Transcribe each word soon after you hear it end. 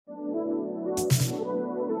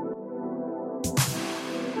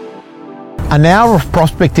An hour of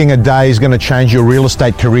prospecting a day is going to change your real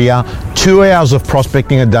estate career. 2 hours of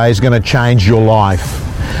prospecting a day is going to change your life.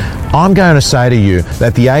 I'm going to say to you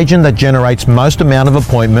that the agent that generates most amount of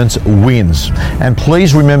appointments wins. And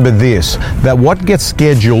please remember this, that what gets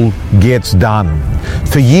scheduled gets done.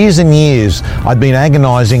 For years and years, I've been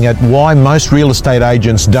agonizing at why most real estate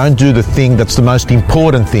agents don't do the thing that's the most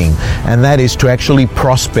important thing, and that is to actually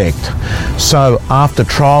prospect. So after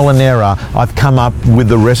trial and error, I've come up with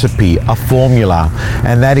the recipe, a formula,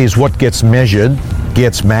 and that is what gets measured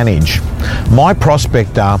gets managed. My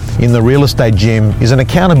Prospector in the Real Estate Gym is an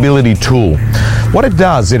accountability tool. What it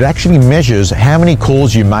does, it actually measures how many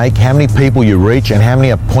calls you make, how many people you reach, and how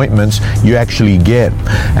many appointments you actually get.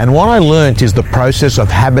 And what I learned is the process of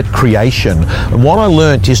habit creation. And what I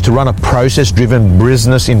learned is to run a process-driven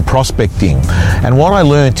business in prospecting. And what I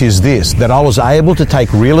learned is this, that I was able to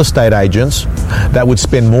take real estate agents that would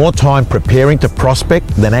spend more time preparing to prospect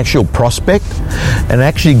than actual prospect, and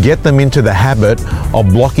actually get them into the habit of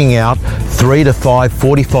blocking out 3 to 5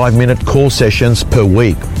 45-minute call sessions per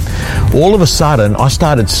week. All of a sudden, I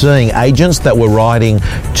started seeing agents that were writing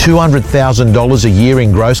 $200,000 a year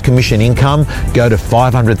in gross commission income go to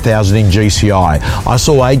 $500,000 in GCI. I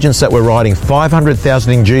saw agents that were writing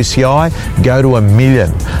 $500,000 in GCI go to $1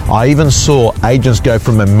 million. I even saw agents go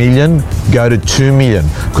from $1 million go to $2 million.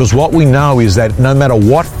 Because what we know is that no matter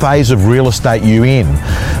what phase of real estate you're in,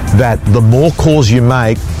 that the more calls you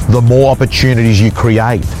make, the more opportunities you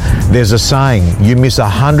create. There's a saying, you miss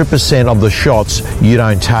 100% of the shots you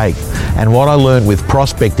don't take. And what I learned with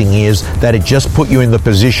prospecting is that it just put you in the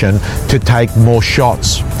position to take more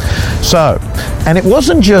shots. So, and it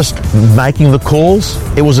wasn't just making the calls,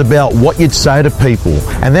 it was about what you'd say to people.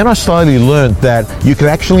 And then I slowly learned that you could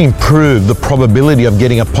actually improve the probability of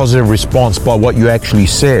getting a positive response by what you actually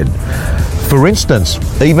said. For instance,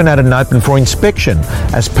 even at an open for inspection,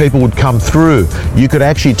 as people would come through, you could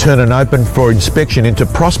actually turn an open for inspection into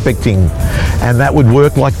prospecting, and that would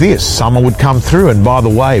work like this. Someone would come through, and by the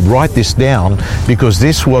way, write this down, because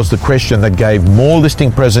this was the question that gave more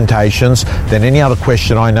listing presentations than any other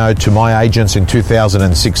question I know to my agents in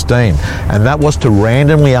 2016, and that was to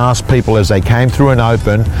randomly ask people as they came through an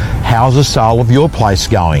open, how's the sale of your place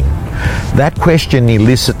going? That question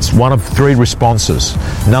elicits one of 3 responses.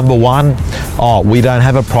 Number 1, oh, we don't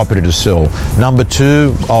have a property to sell. Number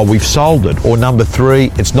 2, oh, we've sold it. Or number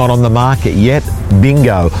 3, it's not on the market yet.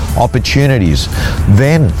 Bingo, opportunities.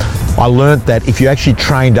 Then I learned that if you actually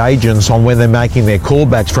trained agents on when they're making their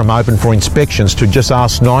callbacks from open for inspections to just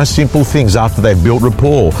ask nice simple things after they've built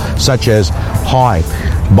rapport, such as, hi,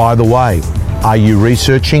 by the way, are you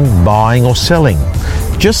researching, buying or selling?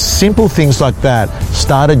 Just simple things like that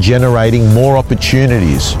started generating more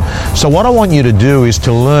opportunities. So what I want you to do is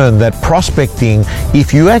to learn that prospecting,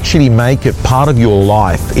 if you actually make it part of your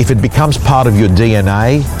life, if it becomes part of your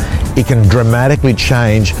DNA, it can dramatically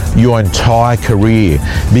change your entire career,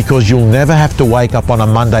 because you'll never have to wake up on a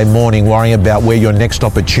Monday morning worrying about where your next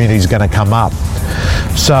opportunity is going to come up.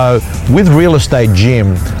 So with Real Estate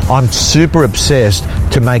Gym, I'm super obsessed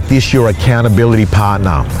to make this your accountability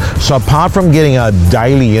partner. So apart from getting a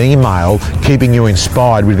daily email keeping you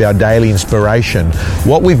inspired with our daily inspiration,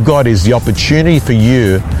 what we've got is the opportunity for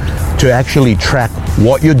you to actually track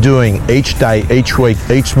what you're doing each day, each week,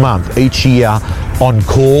 each month, each year on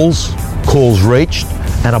calls reached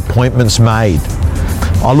and appointments made.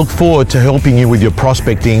 I look forward to helping you with your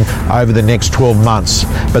prospecting over the next 12 months,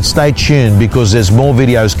 but stay tuned because there's more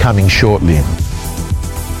videos coming shortly.